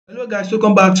Hello guys,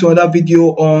 welcome back to another video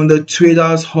on the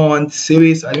Traders Hunt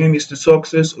series. My name is the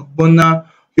Success Ogbonna,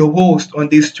 your host on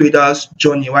this traders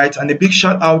journey, right? And a big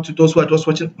shout out to those who are just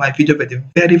watching my video for the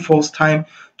very first time,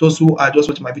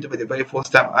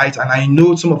 right? And I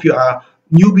know some of you are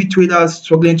newbie traders,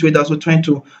 struggling traders who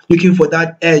are looking for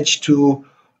that edge to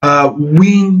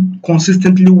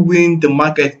consistently win the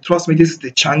market. Trust me, this is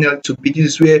the channel to be. This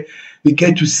is where we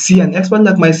get to see an expert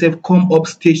like myself come up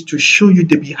stage to show you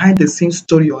the behind the scenes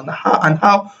story on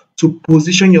how to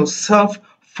position yourself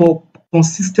for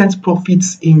consistent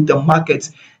profits in the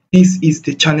market. This is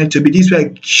the channel to be. This is where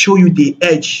I show you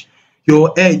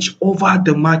your edge over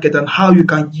the market, and how you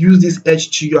can use this edge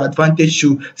to your advantage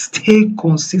to stay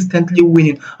consistently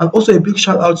winning. And also a big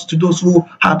shout out to those who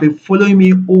have been following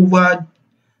me over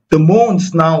the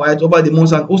months now, right? Over the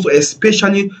months, and also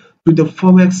especially to the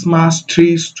Forex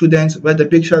Mastery students, right? A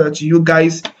big shout out to you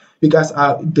guys. You guys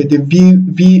are the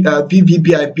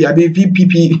VVPIP, I mean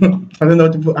VPP. I don't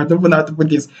know how to put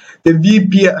this. The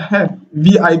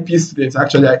VIP students,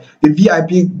 actually, the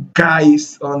VIP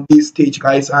guys on this stage,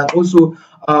 guys. And also,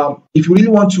 if you really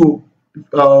want to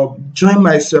join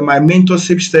my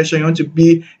mentorship session, you want to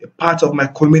be a part of my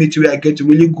community where I get to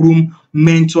really groom,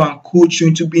 mentor, and coach you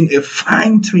into being a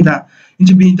fine trader,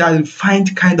 into being that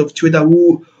refined kind of trader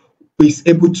who is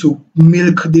able to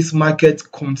milk this market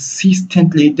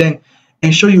consistently, then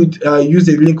ensure you use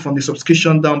the link from the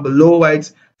subscription down below,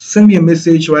 right? Send me a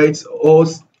message, right? Or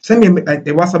send me a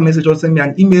WhatsApp message, or send me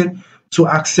an email to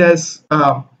access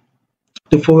the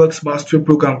Forex Mastery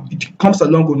program. It comes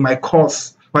along with my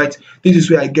course, right? This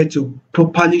is where I get to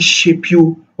properly shape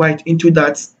you right into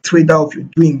that trader of your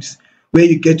dreams, where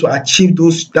you get to achieve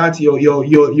your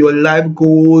life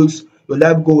goals,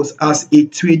 as a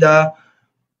trader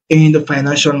in the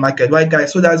financial market, right,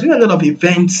 guys? So there's been a lot of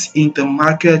events in the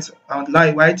market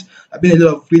online, right? I've been a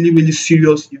lot of really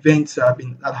serious events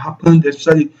that happened,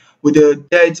 especially with the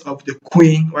death of the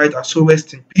Queen, right? So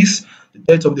rest in peace. The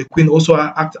death of the Queen also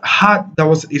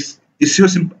was a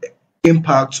serious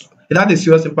impact. It had a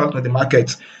serious impact on the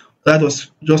market. That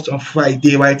was just on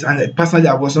Friday, right? And personally,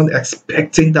 I wasn't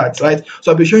expecting that, right?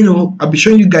 So I'll be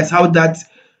showing you guys how that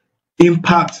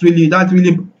impact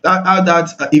how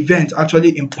that event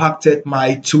actually impacted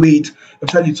my trade,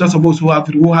 especially some of us who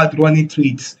had running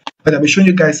trades. But I'll be showing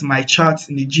you guys my charts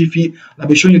in the Jiffy. I'll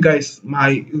be showing you guys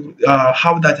my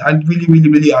how that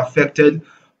really affected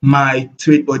my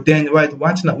trade. But then, right,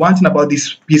 one thing about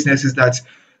this business is that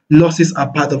losses are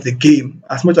part of the game.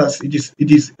 As much as as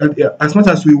much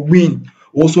as we win,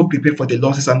 we also prepare for the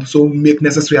losses, and so make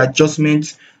necessary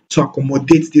adjustments to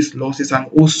accommodate these losses, and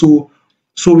also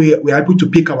so we're able to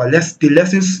pick the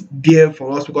lessons there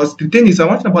for us. Because the thing is,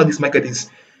 one thing about this market is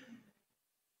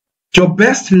your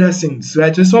best lessons,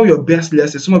 right? Some of your best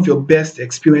lessons, some of your best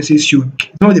experiences, some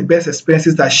of the best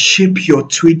experiences that shape your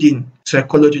trading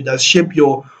psychology, that shape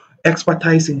your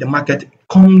expertise in the market,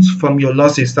 comes from your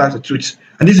losses. That's the truth.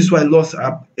 And this is why losses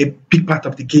are a big part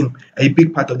of the game, a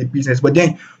big part of the business. But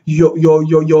then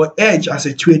your edge as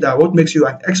a trader, what makes you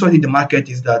an expert in the market,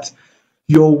 is that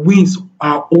your wins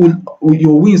always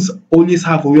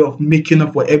have a way of making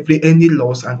up for any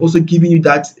loss, and also giving you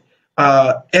that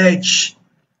edge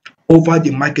over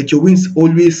the market. Your wins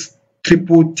always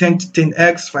triple,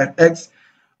 10x, 5x,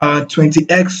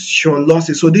 20x your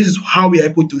losses. So this is how we are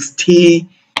able to stay.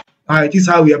 This is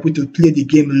how we are able to play the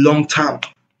game long term.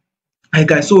 Alright,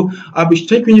 guys. So I'll be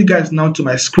taking you guys now to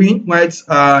my screen, right?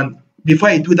 Before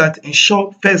I do that,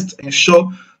 ensure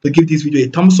to give this video a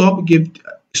thumbs up,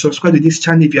 subscribe to this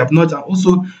channel if you have not, and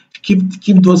also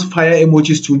keep those fire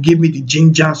emojis to give me the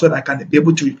ginger, so that I can be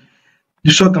able to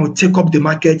take up the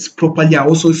markets properly, and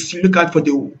also look out for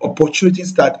the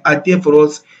opportunities that are there for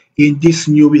us in this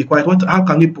new week, right? What are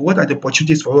the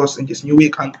opportunities for us in this new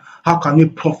week, and how can we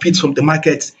profit from the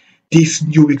markets this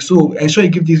new week? So ensure you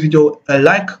give this video a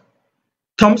like,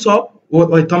 thumbs up,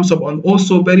 or a thumbs up, and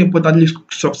also very importantly,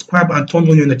 subscribe and turn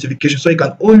on your notifications, so you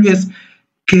can always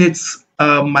get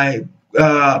my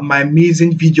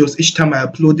amazing videos each time I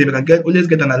upload them. You can always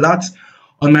get an alert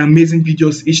on my amazing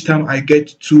videos each time I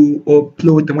get to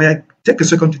upload them. I take a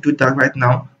second to do that right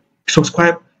now.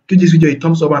 Subscribe, give this video a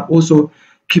thumbs up, and also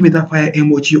give me that fire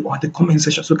emoji on the comment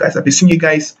section. So guys, I'll be seeing you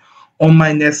guys on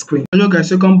my next screen. Hello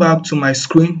guys, welcome back to my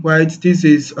screen, right? This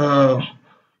is Euro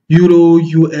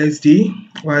USD,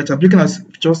 right? I'm looking at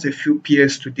just a few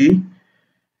pairs today.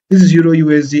 This is Euro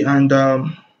USD, and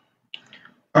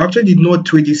I actually did not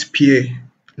trade this pair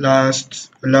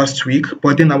last week,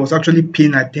 but then I was actually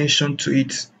paying attention to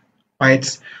it,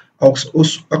 right? I was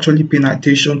also actually paying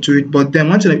attention to it, but then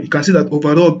once you can see that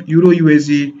overall Euro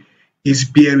USD is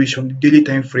bearish on the daily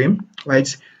time frame,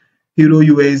 right? Euro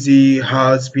USD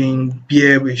has been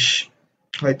bearish,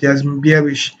 right? It has been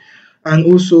bearish, and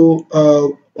also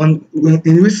in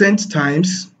recent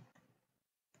times,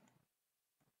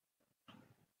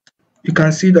 you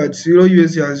can see that Euro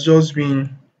USD has just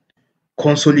been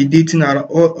consolidating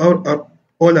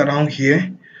all around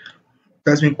here. It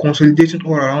has been consolidating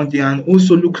all around here, and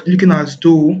also looking as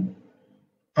though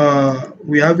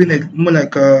we're having a more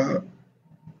like a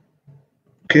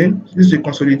okay. This is a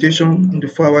consolidation in the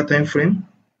 4-hour time frame,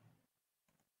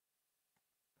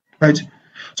 right?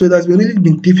 So it has really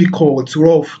been difficult,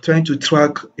 rough, trying to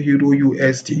track Euro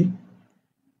USD.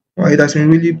 It has been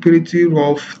really pretty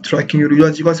rough tracking Euro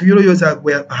USD because Euro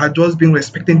USD had just been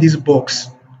respecting this box,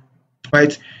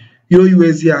 right? Euro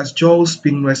USD has just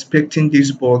been respecting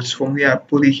this box from where I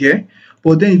put it here.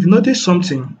 But then if you notice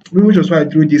something, which was why I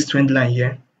drew this trend line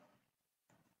here,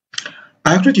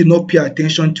 I actually did not pay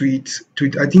attention to it.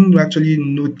 I didn't actually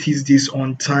notice this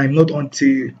on time, not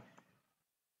until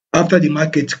after the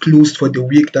market closed for the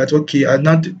week that okay, I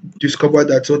now discovered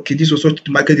that okay, this was what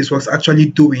the market was actually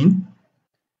doing.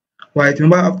 Right,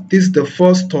 remember this is the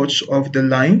first touch of the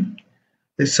line,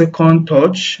 the second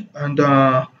touch, and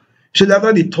so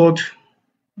after the third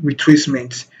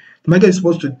retracement, the market is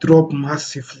supposed to drop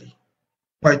massively,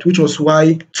 right? Which was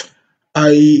why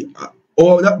I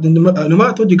remember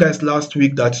I told you guys last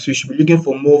week that you should be looking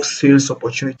for more sales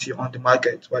opportunity on the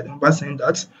market, right? I remember saying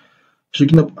that you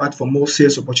should looking out for more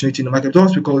sales opportunity in the market. That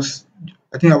was because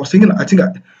it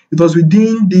was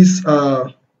within this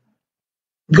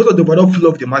because of the overall flow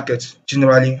of the market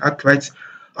generally, right?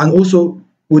 And also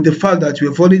with the fact that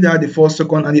we've already had the first,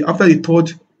 second, and after the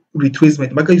third retracement,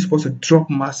 the market is supposed to drop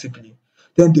massively.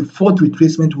 Then the fourth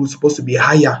retracement was supposed to be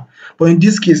higher. But in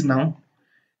this case now,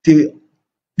 the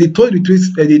the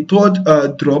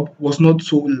third drop was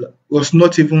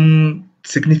not even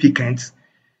significant.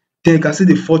 Then you can see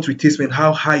the fourth retracement,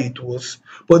 how high it was.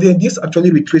 But then this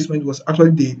actually retracement was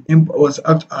actually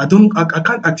I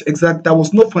can't exact, that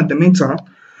was not fundamental,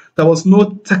 there was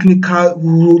no technical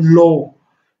law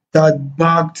that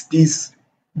backed this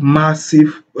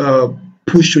massive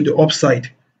push to the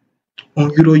upside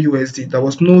on Euro USD. There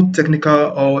was no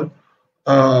technical or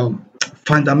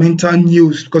fundamental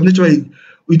news because naturally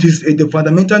it is the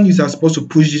fundamental news are supposed to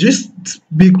push this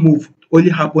big move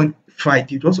only happened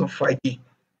Friday. It was on Friday,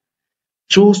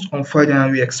 just on Friday,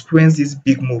 and we experienced this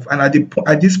big move. And at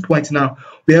this point now,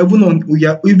 we are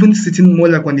even sitting more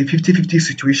like on the 50-50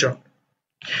 situation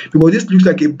because this looks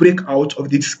like a breakout of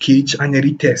this cage and a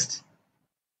retest.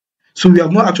 So we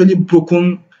have not actually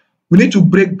broken. We need to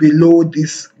break below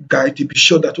this guy to be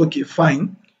sure that okay,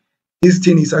 fine, this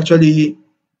thing is actually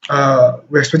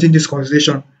respecting this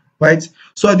conversation, right?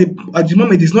 So at the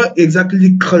moment, it's not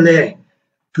exactly clear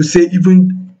to say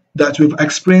even that we've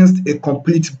experienced a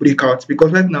complete breakout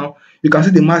because right now you can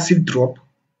see the massive drop,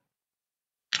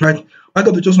 right?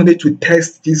 Market just wanted to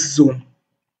test this zone,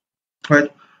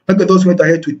 right? Market just went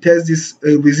ahead to test this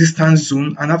resistance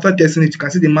zone, and after testing it, you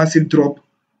can see the massive drop.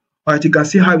 Right, you can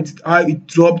see how it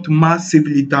dropped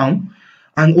massively down,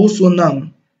 and also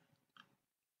now,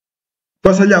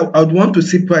 personally, I would want to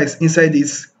see price inside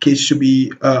this case to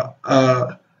be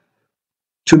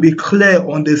clear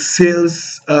on the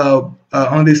sales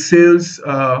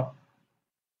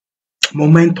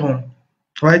momentum,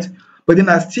 right? But then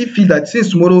I still feel that since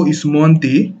tomorrow is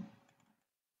Monday,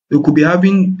 we could be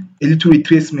having a little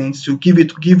retracement to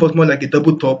give us more like a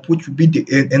double top, which would be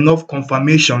enough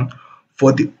confirmation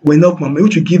for which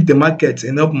will give the market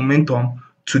enough momentum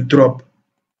to drop.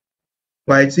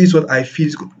 Right, this is what I feel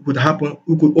would happen.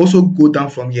 We could also go down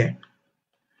from here,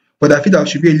 but I feel there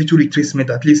should be a little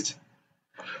retracement at least.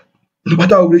 No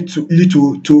matter how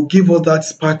to give us that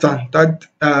pattern, that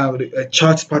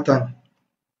chart pattern,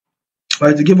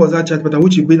 right? To give us that chart pattern,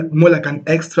 which will be more like an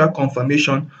extra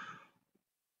confirmation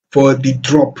for the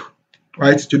drop,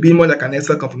 right? To be more like an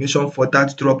extra confirmation for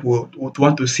that drop we would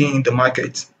want to see in the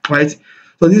market, right?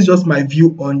 So this is just my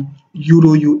view on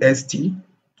Euro USD,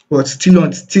 but still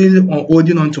on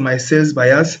holding on to my sales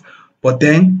bias. But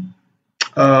then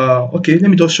okay, let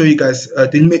me just show you guys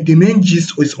the main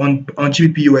gist is on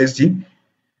GBP USD.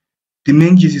 The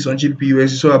main gist is on GBP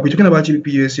USD. So I'll be talking about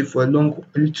GBP USD for a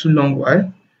little long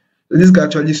while. So this guy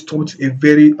actually stopped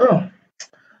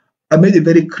I made a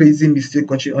very crazy mistake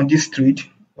on this trade,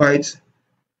 right?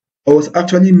 I was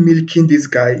actually milking this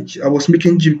guy. I was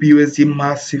making GBP USD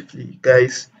massively,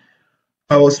 guys.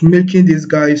 I was milking this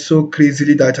guy so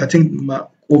crazily that I think my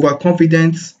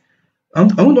overconfidence. I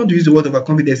don't want to use the word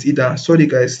overconfidence either. Sorry,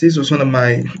 guys. This was one of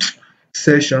my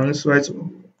sessions, right?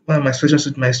 One of my sessions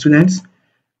with my students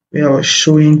where I was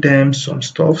showing them some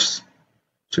stuffs.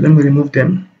 So let me remove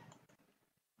them.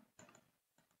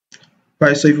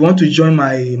 right? So if you want to join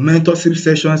my mentorship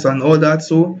sessions and all that,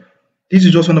 so this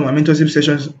is just one of my mentorship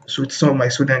sessions with some of my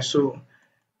students. So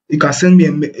you can send me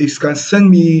a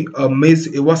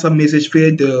WhatsApp message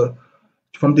via the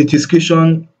from the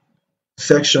description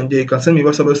section there. You can send me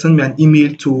WhatsApp or send me an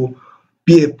email to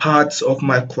be a part of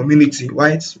my community,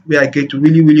 right? Where I get to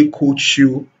really coach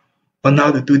you on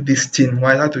how to do this thing,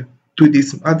 right? How to do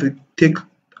this, how to take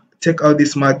out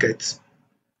this market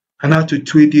and how to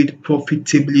trade it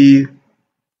profitably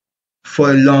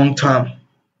for a long term,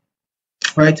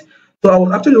 right? So I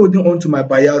was actually holding on to my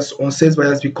buyers on sales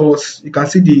buyers because you can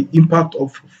see the impact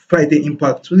of Friday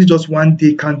impact. So this is just one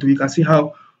day candle. You can see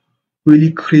how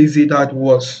really crazy that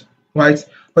was, right?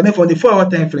 But then for the 4 hour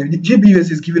time frame, the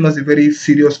GBUS is giving us a very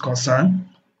serious concern.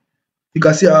 You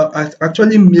can see I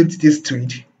actually milked this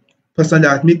trade. Personally,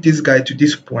 I'd make this guy to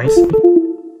this point,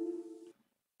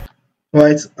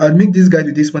 right? I'd make this guy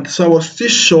to this point. So I was still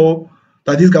sure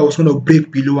that this guy was going to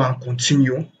break below and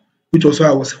continue, which was why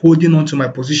I was holding on to my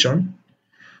position.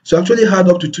 So I actually had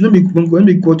up to two. Let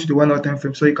me go to the 1 hour time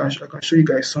frame so I can show you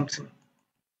guys something.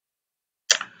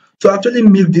 So I actually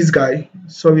milked this guy.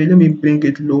 Sorry, let me bring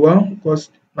it lower because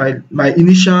my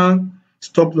initial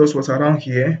stop loss was around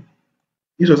here.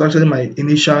 This was actually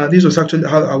this was actually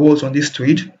how I was on this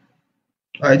trade.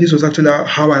 This was actually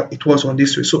how it was on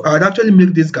this trade. So I had actually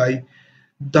milked this guy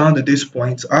down to this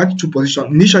point. I had two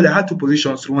positions. Initially, I had two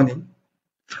positions running.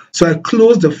 So I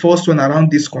closed the first one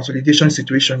around this consolidation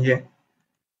situation here.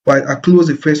 Right, I closed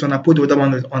the first one. I put the other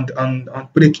one on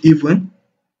break even.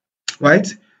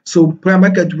 Right. So prime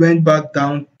market went back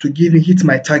down to hit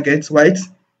my target. Right.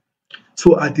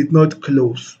 So I did not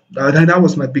close. That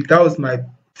was my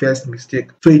first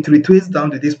mistake. So it retraced down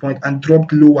to this point and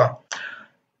dropped lower.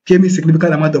 Gave me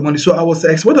significant amount of money. So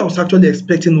what I was actually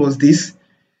expecting was this.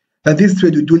 That this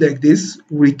trade will do like this,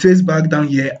 retrace back down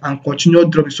here and continue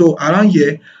dropping. So around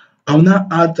here, I'll now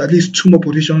add at least 2 more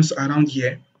positions around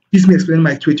here. This may explain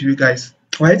my trade to you guys,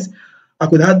 right? I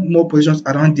could add more positions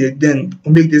around there, then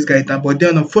make this guy down. But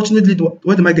then unfortunately,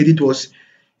 what the market did was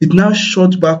it now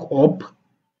shot back up,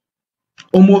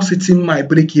 almost hitting my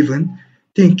break even,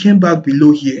 then came back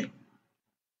below here.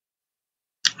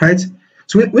 Right?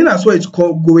 So when I saw it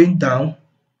going down,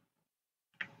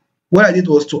 what I did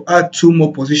was to add 2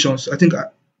 more positions. I think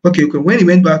okay, when it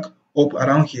went back up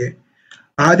around here,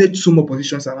 I added 2 more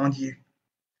positions around here.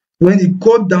 When it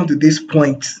got down to this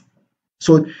point,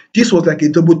 so this was like a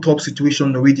double top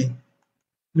situation already.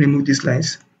 Remove these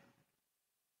lines,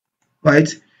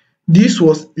 right? This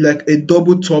was like a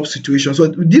double top situation. So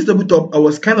this double top, I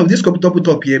was kind of this double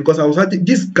top here because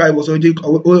this guy was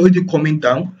already coming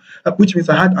down, which means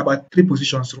I had about 3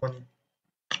 positions running,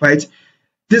 right?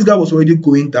 This guy was already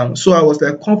going down, so I was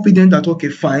like confident that okay,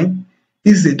 fine,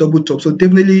 this is a double top. So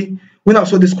definitely, when I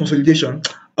saw this consolidation,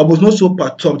 I was not so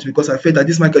perturbed because I felt that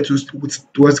this market was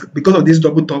because of this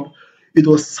double top, it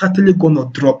was certainly gonna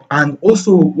drop. And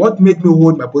also, what made me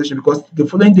hold my position because the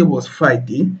following day was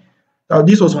Friday. Now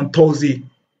this was on Thursday.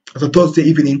 So Thursday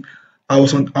evening, I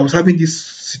was having this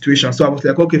situation, so I was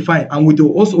like, okay, fine. And with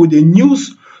the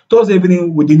news Thursday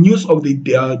evening, with the news of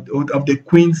the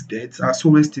Queen's death, so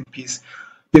rest in peace.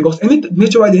 Because anytime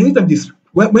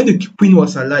the Queen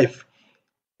was alive,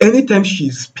 anytime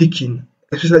she's speaking,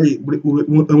 especially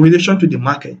in relation to the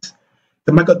market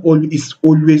is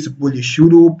always bullish.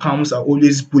 Euro, pounds are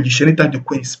always bullish. Anytime the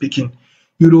Queen is speaking,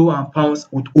 euro and pounds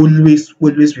would always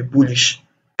be bullish,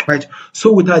 right?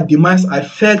 So with her demise, I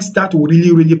felt that would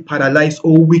really paralyze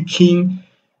or weaken,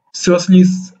 seriously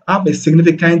have a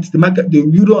significant, the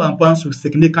euro and pounds will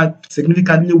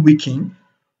significantly weaken,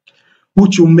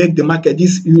 which will make the market,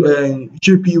 this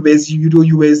GBP USD, Euro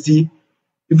USD,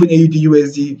 even AUD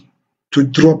USD to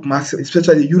drop massively,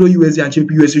 especially Euro USD and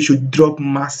GBP USD should drop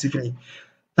massively.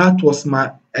 That was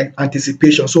my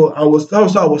anticipation. So I was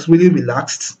really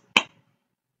relaxed.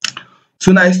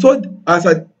 So now I saw as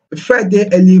a Friday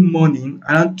early morning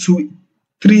around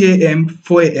 3 a.m.,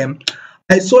 4 a.m.,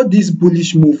 I saw this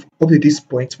bullish move up to this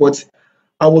point, but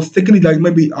I was taking it like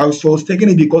maybe I was taking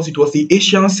it because it was the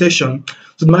Asian session.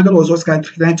 So the market was just kind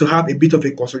of trying to have a bit of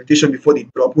a consolidation before the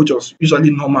drop, which was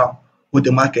usually normal with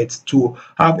the market to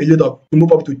have a little to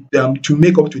move up to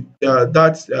make up to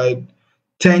that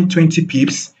 10-20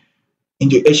 pips in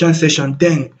the Asian session.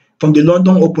 Then from the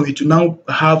London Open, it will now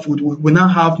have we now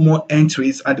have more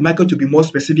entries, and the market to be more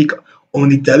specific on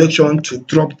the direction to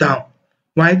drop down,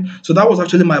 right? So that was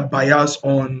actually my bias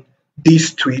on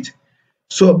this trade.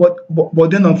 So, but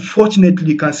then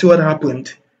unfortunately, you can see what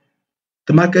happened.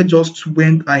 The market just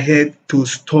went ahead to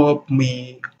stop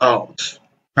me out.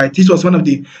 Right? This happened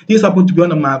to be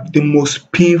one of the most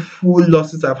painful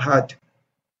losses I've had.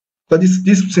 So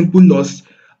this simple loss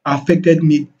affected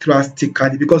me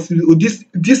drastically because with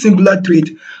this singular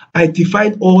trade, I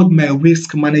defied all my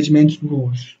risk management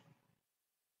rules,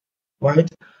 right?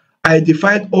 I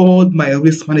defied all my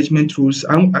risk management rules.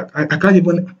 I can't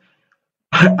even.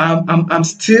 I'm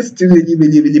still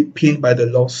really pained by the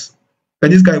loss.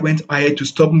 But this guy went ahead to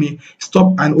stop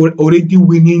an already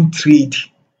winning trade.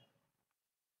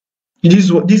 This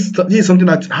is something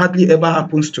that hardly ever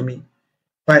happens to me.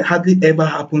 Right? Hardly ever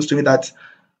happens to me that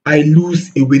I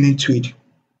lose a winning trade.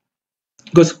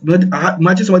 Because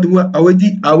imagine somebody who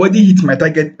already hit my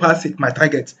target, passed it my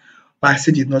target, but I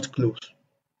still did not close.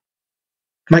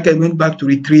 Market went back to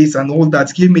retrace and all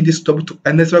that, give me this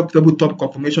unnecessary double top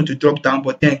confirmation to drop down.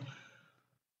 But then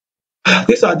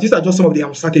these are just some of the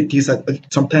uncertainties that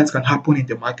sometimes can happen in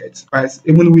the market, right?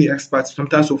 Even we experts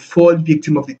sometimes will fall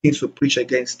victim of the things we preach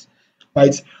against,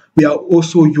 right? We are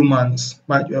also humans,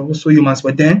 right? We are also humans.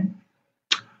 But then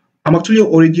I'm actually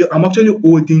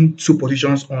holding two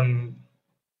positions on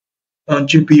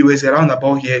GPUs around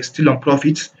about here, still on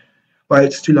profit,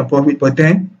 right? Still on profit. But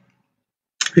then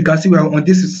you can see we are on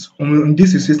this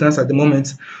resistance at the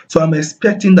moment. So I'm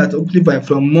expecting that hopefully by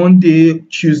from Monday,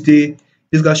 Tuesday,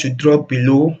 this guy should drop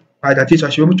below. Right, at least I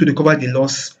should be able to recover the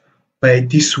loss by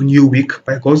this new week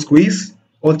by God's grace.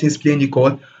 All things playing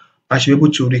equal, I should be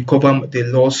able to recover the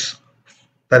loss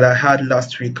that I had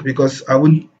last week because I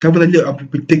won't definitely I'll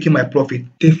be taking my profit.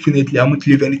 Definitely, I won't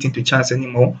leave anything to chance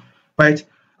anymore. Right?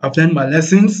 I've learned my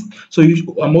lessons. So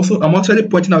I'm actually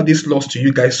pointing out this loss to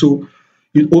you guys. So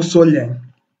you also learn.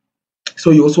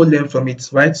 So you also learn from it,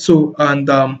 right? So and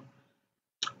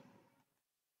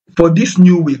for this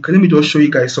new week, let me just show you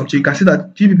guys something. You can see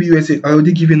that GBP USA are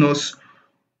already giving us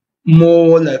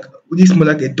more like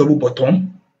a double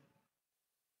bottom.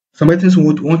 Some things we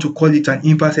would want to call it an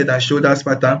inverse head and shoulders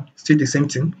pattern. Still the same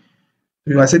thing.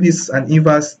 We might say this is an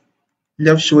inverse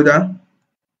left shoulder,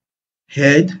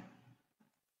 head,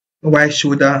 right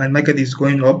shoulder, and market is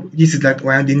going up. This is like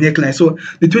around the neckline. So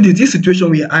the truth is, this situation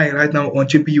we are in right now on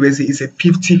GPUSD is a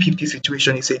 50-50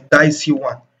 situation. It's a dicey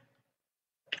one,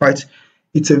 right?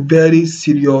 It's a very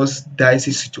serious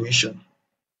dicey situation,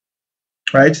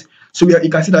 right? So you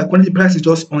can see that quantity price is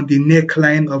just on the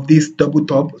neckline of this double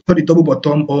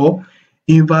bottom or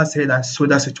inverse head and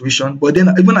shoulder situation. But then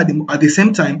even at the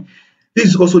same time, this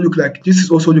is also looking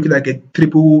like a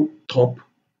triple top.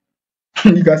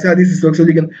 You can see how this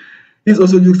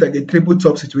also looks like a triple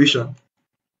top situation.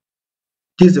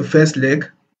 This is the first leg.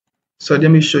 So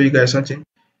let me show you guys something.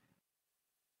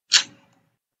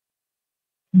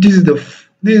 This is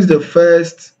the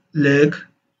first leg,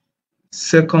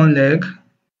 second leg,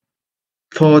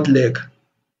 third leg.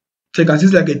 So you can see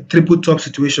it's like a triple top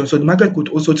situation. So the market could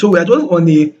also, so we are just on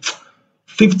a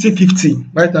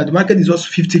 50-50 right now. The market is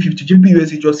just 50-50.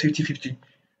 GPUS is just 50-50,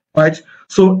 right?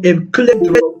 So a clear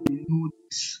drop below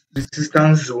this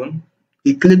resistance zone,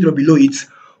 a clear drop below it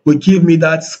will give me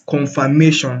that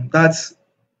confirmation, that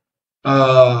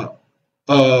uh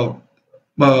uh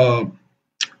uh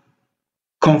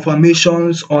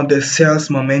confirmations on the sales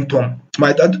momentum,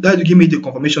 right? That will give me the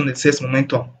confirmation on the sales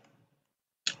momentum,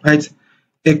 right?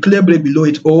 A clear break below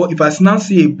it, or if I now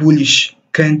see a bullish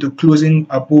candle closing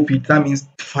above it, that means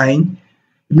fine.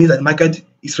 It means that the market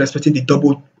is respecting the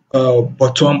double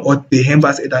bottom or the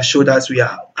inverse head and shoulders we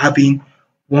are having.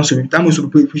 That means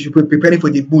we should be preparing for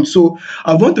the bull. So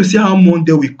I want to see how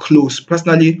Monday will close.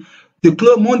 Personally,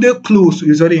 the Monday close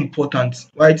is very important,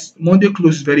 right? Monday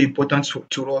close is very important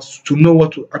to us to know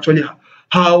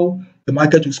how the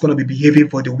market is going to be behaving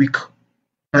for the week,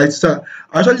 right? So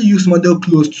I actually use Monday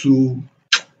close to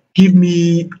give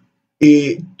me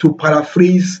to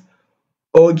paraphrase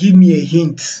or give me a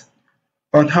hint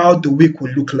on how the week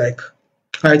will look like.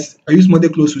 Right? I use Monday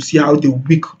close to see how the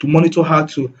week, to monitor how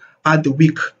the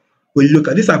week will look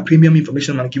at. These are premium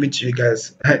information I'm giving to you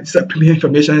guys. Right? These are premium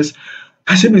information.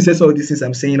 I should be saying all these things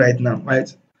I'm saying right now,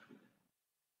 right?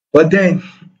 But then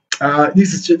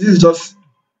this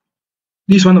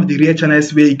is one of the rare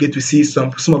channels where you get to see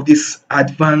some of this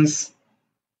advanced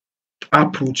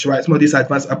approach, right? Some of this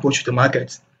advanced approach to the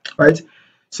market, right?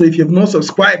 So if you have not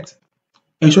subscribed,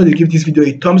 ensure you give this video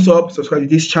a thumbs up, subscribe to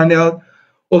this channel.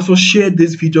 Also share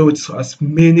this video with as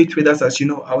many traders as you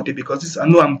know out there, because I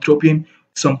know I'm dropping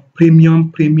some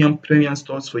premium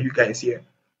stocks for you guys here,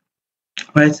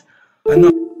 right? I know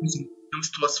I'm dropping some premium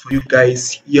stocks for you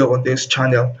guys here on this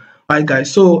channel. Alright guys,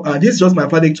 so this is just my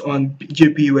verdict on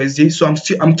JPUSD. So I'm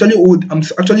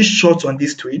actually short on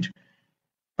this trade.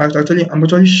 I'm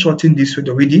actually shorting this trade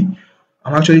already.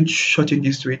 I'm actually shorting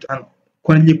this trade and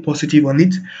currently positive on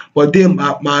it. But then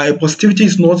my positivity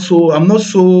is not so. I'm not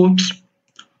so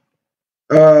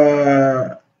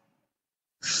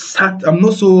I'm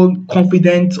not so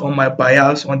confident on my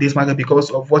bias on this market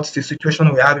because of what's the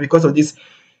situation we have, because of this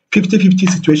 50-50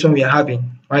 situation we are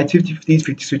having, right?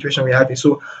 50-50 situation we're having.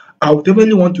 So I would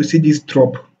definitely want to see this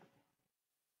drop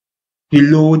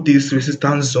below this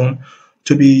resistance zone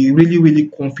to be really, really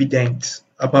confident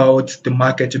about the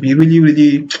market, to be really,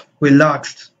 really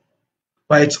relaxed,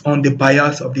 right, on the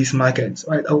bias of this market,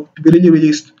 right? I'll be really,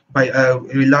 really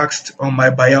relaxed on my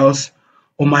bias,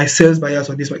 on my sales bias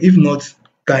on this market. If not,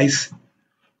 guys,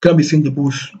 gonna be seeing the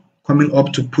bulls coming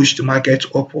up to push the market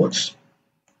upwards,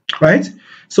 right?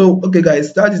 So, okay,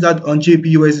 guys, that is that on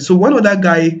JPUSD. So, one other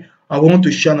guy I want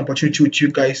to share an opportunity with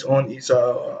you guys on is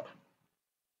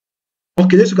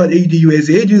okay, let's look at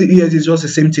AUDUSD. AUDUSD is just the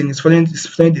same thing. It's following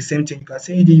the same thing. You can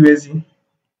see AUDUSD.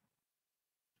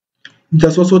 It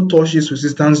has also touched this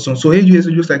resistance zone. So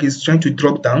AUDUSD looks like it's trying to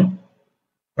drop down,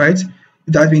 right?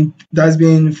 It has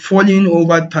been falling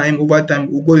over time. Over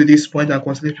time, we'll go to this point and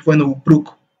consolidate before it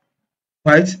broke,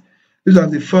 right? This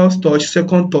was the first touch,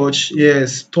 second touch,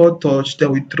 yes, third touch,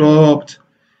 then we dropped.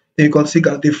 Then you can see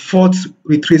that the fourth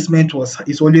retracement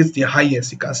is always the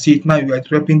highest. You can see it now. We are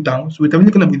dropping down, so we're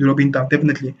definitely going to be dropping down.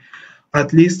 Definitely,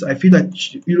 at least I feel that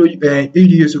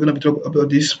AUDUSD are going to be dropping about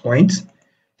this point.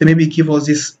 Then maybe give us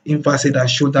this inverse head and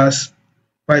shoulders,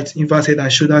 right? Inverse head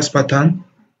and shoulders pattern,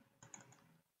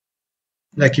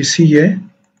 like you see here,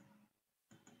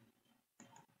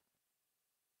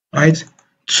 right?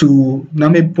 To now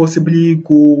maybe possibly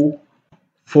go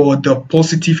for the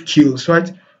positive kills,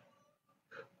 right?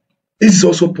 This is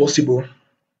also possible.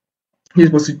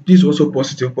 This is also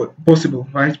possible,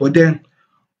 right? But then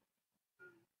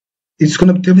it's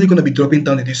definitely gonna be dropping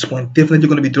down at this point. Definitely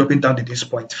gonna be dropping down at this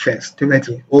point first,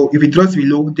 definitely. Or if it drops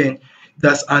below, then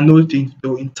that's annulling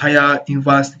the entire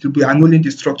inverse. It will be annulling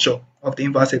the structure of the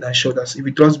inverse head and shoulders. If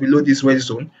it drops below this red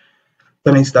zone,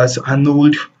 that means that's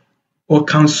annulled or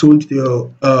cancelled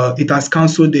it has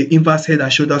cancelled the inverse head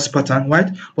and shoulders pattern, right?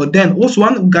 But then also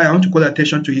one guy I want to call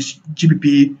attention to is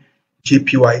GBP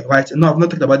JPY, right? No, I've not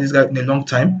talked about this guy in a long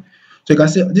time. So you can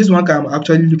see this one guy I'm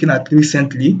actually looking at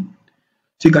recently.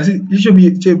 So you can see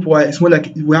usually JPY is more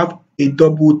like we have a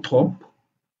double top,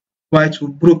 right? We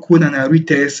broke one and a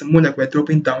retest, more like we're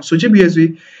dropping down. So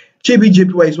JPY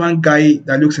is one guy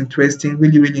that looks interesting,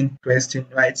 really, really interesting,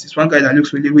 right? It's one guy that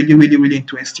looks really, really, really, really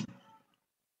interesting.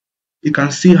 You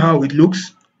can see how it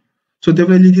looks. So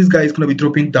definitely this guy is going to be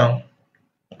dropping down.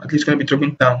 At least going to be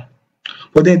dropping down.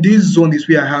 But then this zone is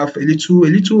where I have just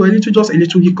a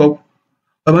little hiccup.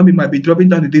 But maybe it might be dropping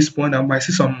down to this point. I might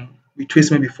see some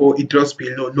retracement before it drops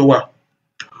below lower.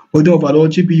 But then overall,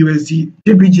 JPY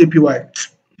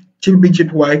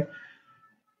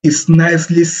is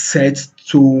nicely set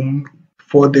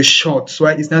for the shorts,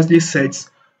 right? It's nicely set.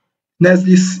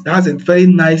 Nicely has a very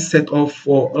nice setup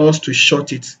for us to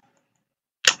short it,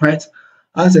 right?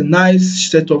 Has a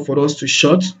nice setup for us to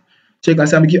short. So you can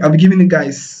see I'm giving you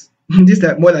guys this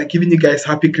is more like giving you guys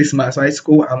happy Christmas, right?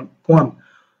 Go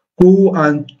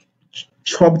and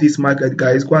chop this market,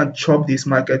 guys. Go and chop this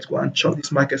market. Go and chop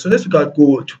this market. So let's look at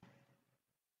gold.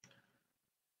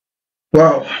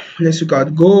 Wow, let's look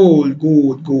at gold.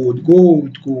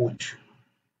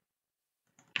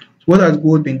 What has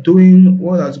gold been doing?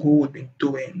 What has gold been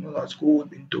doing? What has gold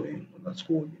been doing? What has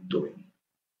gold been doing?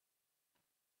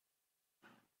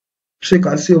 So you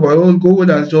can see overall gold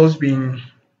has just been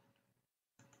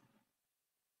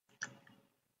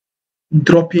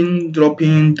dropping up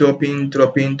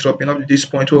to this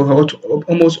point. We've got to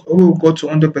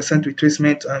 100%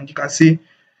 retracement, and you can see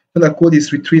that gold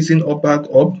is retracing up back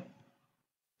up,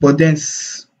 but then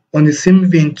on the same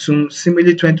vein too,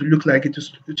 similarly trying to look like it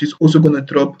is also going to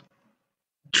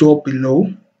drop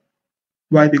below.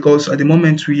 Why? Because at the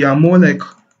moment we are more like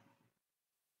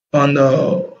on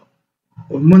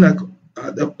more like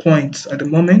at the point at the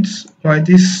moment, right?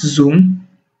 This zone.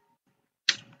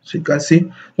 So you can see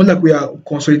more like we are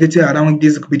consolidating around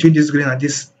this between this green and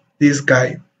this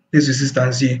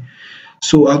resistance here.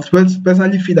 So I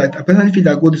personally feel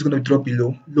that gold is going to drop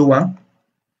lower,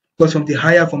 because from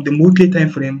the monthly time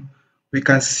frame we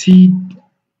can see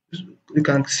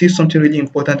something really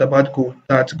important about gold.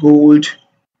 That gold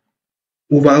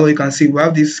overall, you can see we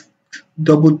have this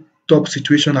double top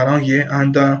situation around here,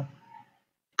 and you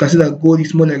can see that gold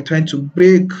is more like trying to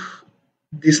break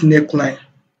this neckline,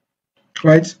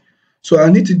 right? So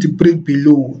I need to break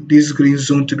below this green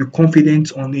zone to be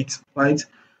confident on it, right?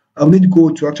 I need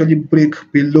gold to actually break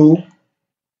below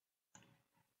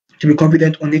to be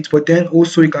confident on it. But then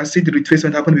also you can see the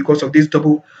retracement happen because of this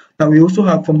double. Now we also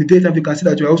have from the daytime, you can see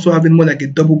that we're also having more like a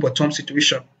double bottom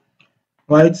situation,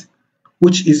 right?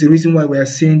 Which is the reason why we are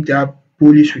seeing that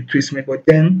bullish retracement. But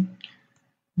then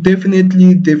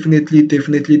definitely,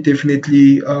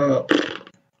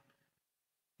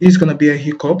 it's gonna be a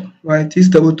hiccup, right? This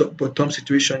double top bottom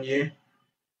situation here,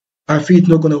 I feel it's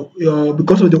not gonna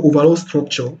because of the overall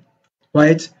structure,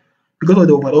 right? Because of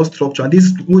the overall structure, and this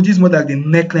is more like the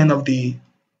neckline of the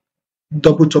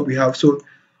double top we have. So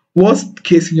worst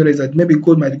case scenario is that maybe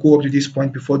gold might go up to this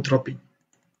point before dropping,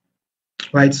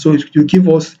 right? So you give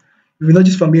us, if you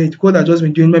notice from here, gold has just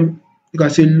been doing, you can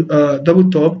say double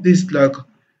top. This is like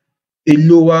a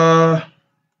lower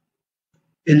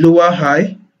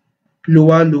high,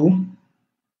 lower low,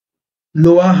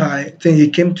 lower high. Then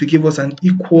it came to give us an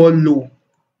equal low,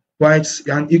 right?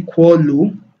 An equal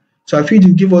low. So I feel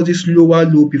you give us this lower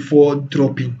low before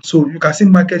dropping. So you can see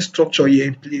market structure here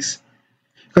in place.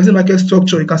 You can see market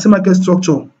structure. You can see market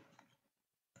structure,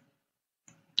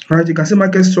 right? You can see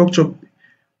market structure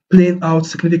playing out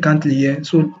significantly here.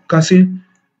 So you can see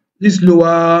this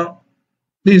lower,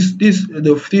 this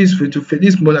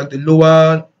more like the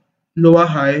lower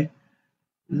high,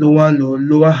 lower low,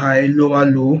 lower high, lower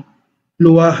low,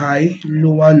 lower high,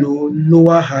 lower low,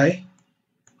 lower high.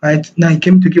 Right now, it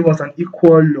came to give us an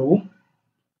equal low.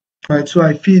 Right, so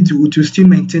I feel to still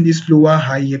maintain this lower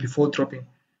high here before dropping.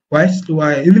 Right,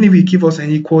 lower high, even if it give us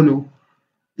an equal low,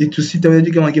 it will still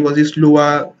definitely going to give us this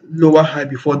lower high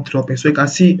before dropping. So you can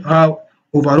see how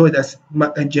overall that's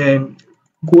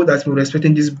gold has been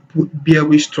respecting this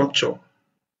bearish structure,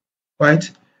 right?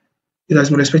 It has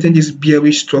been respecting this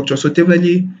bearish structure. So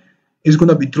definitely it's going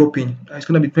to be dropping. It's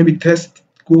going to be maybe test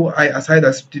go high as high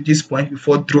as to this point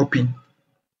before dropping.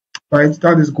 Right,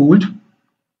 that is gold.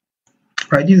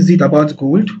 Right, this is it about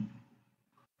gold.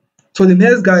 So the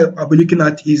next guy I'll be looking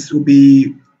at will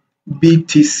be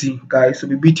BTC, guys.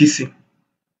 Will be BTC,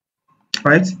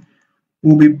 right?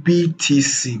 Will be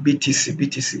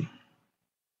BTC.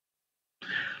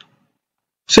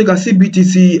 So you can see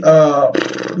BTC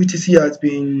has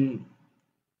been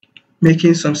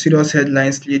making some serious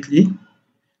headlines lately.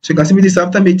 So you can see this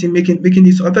after making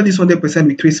this after this 100%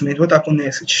 retracement. What happened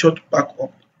next? It shot back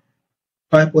up.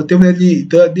 Right, but definitely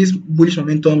this bullish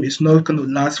momentum is not going to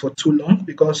last for too long,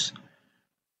 because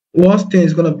what thing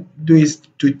is going to do is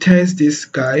to test this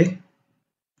guy,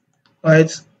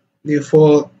 right,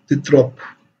 before the drop,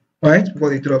 right,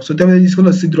 before the drop. So definitely it's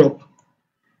going to still drop.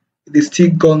 It's still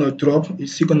gonna drop.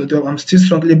 It's still gonna drop. I'm still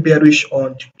strongly bearish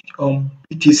on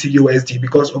BTC USD,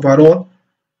 because the overall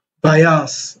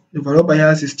bias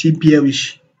is still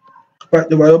bearish. But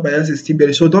the overall bias is still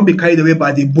bearish. So don't be carried away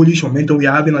by the bullish momentum we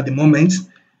are having at the moment.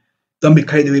 Don't be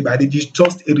carried away by it. It's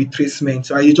just a retracement.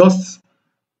 So I just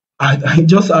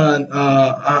an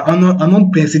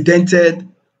unprecedented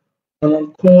and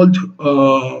uncalled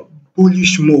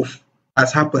bullish move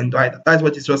has happened. Right, that's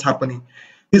what is just happening.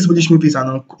 This bullish move is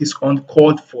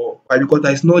uncalled for, right? Because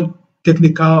there is no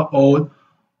technical or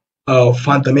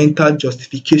fundamental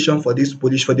justification for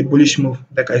the bullish move.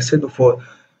 Like I said before,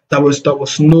 there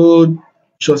was no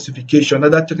justification,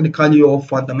 either technically or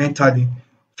fundamentally,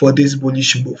 for this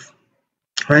bullish move.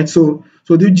 Right. So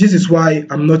this is why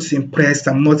I'm not impressed.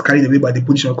 I'm not carried away by the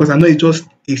bullish move, because I know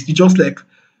it's just like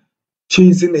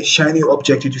chasing a shiny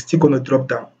object. It's still gonna drop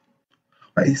down.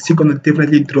 Right? It's still gonna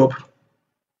definitely drop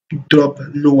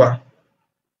lower.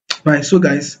 Right. So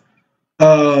guys,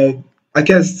 uh I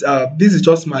guess this is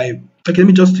just my, okay, let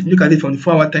me just look at it from the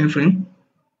 4-hour time frame.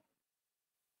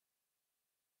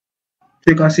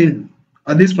 So you can see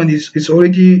at this point it's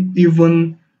already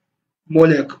even more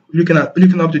like looking up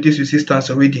to this resistance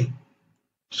already.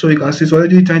 So you can see it's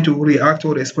already trying to react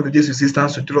or respond to this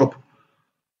resistance to drop.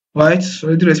 Right? So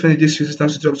already respond to this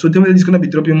resistance to drop. So definitely it's gonna be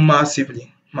dropping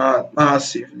massively.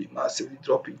 Massively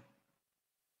dropping.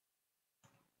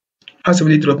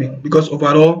 Massively dropping, because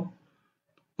overall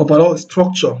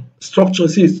structure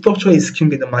is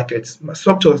king in the market.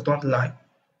 Structures don't lie,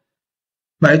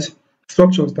 right?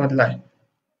 Structures don't lie,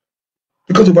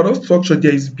 because overall structure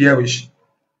there is bearish.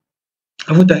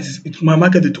 I thought that my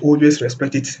market would always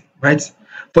respect it, right?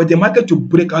 For the market to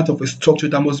break out of a structure,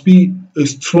 there must be a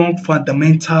strong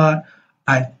fundamental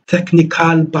and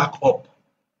technical backup,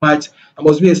 right? There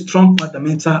must be a strong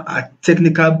fundamental and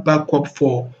technical backup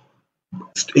for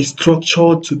a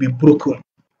structure to be broken,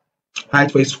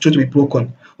 right? For a structure to be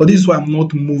broken. But this is why I'm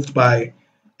not moved by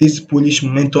this bullish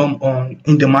momentum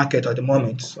in the market at the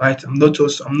moment, right? I'm not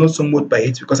so moved by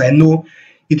it, because I know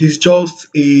it is just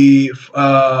a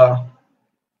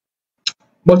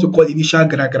what we call initial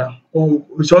gra, or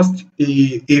just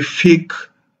a fake.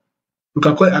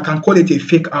 I can call it a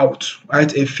fake out,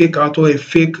 right? A fake out, or a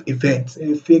fake event,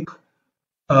 a fake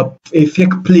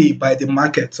play by the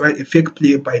market, right? A fake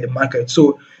play by the market.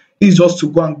 So it's just to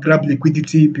go and grab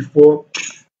liquidity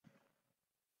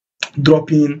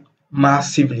dropping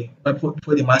massively before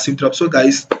the massive drop. So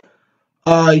guys,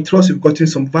 I trust you've gotten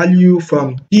some value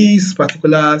from this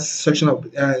particular section of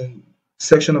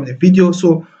the video.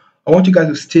 So I want you guys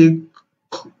to stay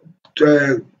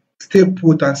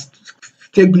put and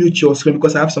stay glued to your screen,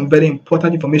 because I have some very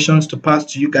important information to pass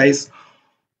to you guys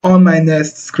on my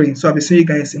next screen. So I'll be seeing you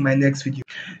guys in my next video.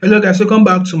 Hello guys, welcome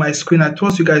back to my screen. I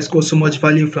trust you guys got so much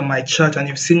value from my chart, and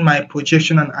you've seen my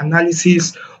projection and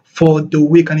analysis for the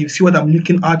week, and you see what I'm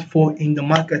looking out for in the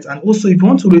market. And also, if you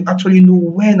want to actually know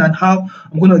when and how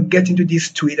I'm going to get into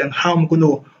this trade and how I'm going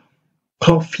to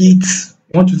profit,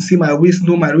 you want to see my risk,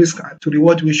 know my risk to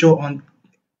reward ratio on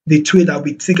the trade I'll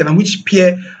be taking, and which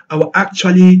pair I will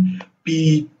actually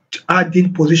be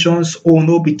adding positions or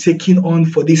not be taking on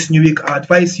for this new week, I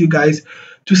advise you guys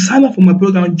to sign up for my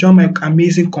program and join my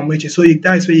amazing community. So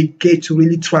that is where you get to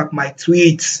really track my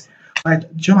trades. Right,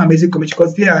 join my amazing community,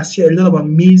 because there I share a lot of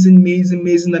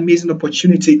amazing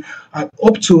opportunity, and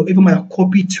up to even my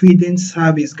copy trading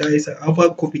service, guys. I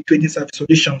offer copy trading service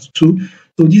solutions too.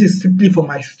 So this is simply for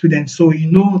my students. So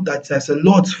you know that there's a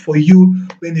lot for you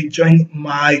when you join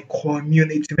my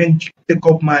community, when you take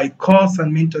up my course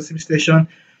and mentorship session.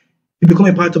 You become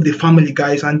a part of the family,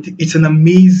 guys, and it's an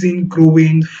amazing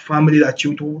growing family that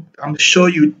I'm sure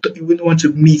you wouldn't want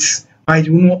to miss. Right,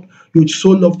 you'd so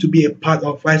love to be a part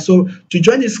of. Right, so to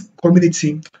join this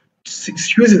community,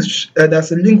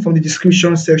 there's a link from the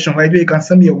description section, right, where you can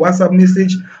send me a WhatsApp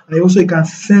message, and also you can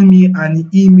send me an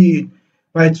email.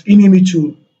 Right, email me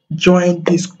to join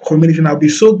this community, and I'll be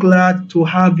so glad to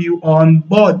have you on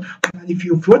board. And if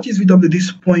you've watched this video up to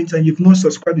this point and you've not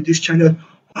subscribed to this channel,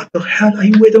 what the hell are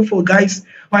you waiting for, guys?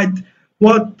 Right,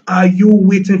 what are you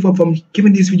waiting for from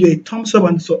giving this video a thumbs up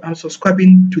and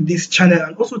subscribing to this channel,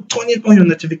 and also turning on your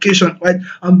notification, right?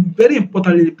 And very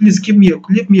importantly, please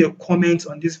leave me a comment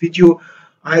on this video,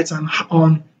 right, and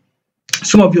on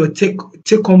some of your take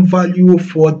home value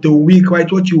for the week, right?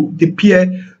 The pair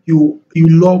you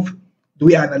love the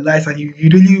way I analyze, and you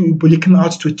really will be looking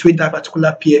out to trade that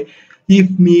particular pair.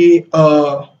 Leave me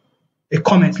a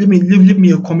comment. Leave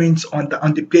me a comment on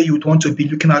the pair you would want to be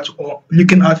looking out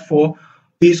for,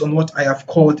 based on what I have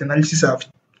called the analysis I've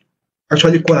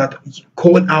actually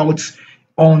called out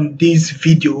on this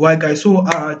video, right, guys? So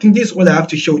I think this is all I have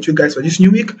to share with you guys for this new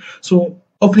week. So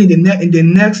hopefully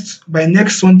by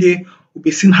next Sunday, we'll be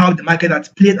seeing how the market has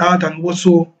played out, and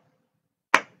also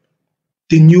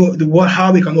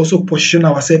how we can also position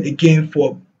ourselves again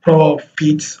for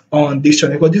profits on this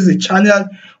channel, because this is a channel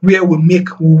where we make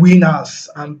winners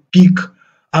and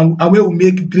where we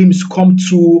make dreams come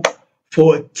true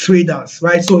for traders,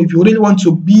 right? So if you really want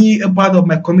to be a part of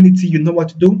my community, you know what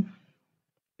to do.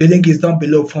 The link is down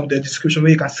below from the description,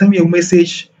 where you can send me a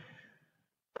message,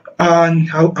 and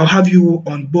I'll have you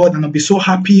on board, and I'll be so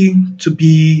happy to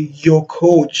be your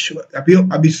coach.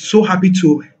 I'll be so happy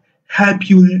to help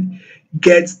you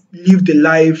live the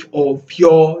life of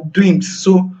your dreams.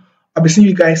 So I'll be seeing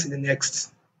you guys in the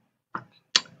next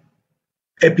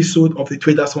episode of the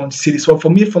Traders One series. So for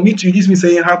me to this means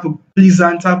saying have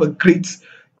a great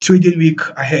trading week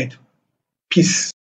ahead. Peace.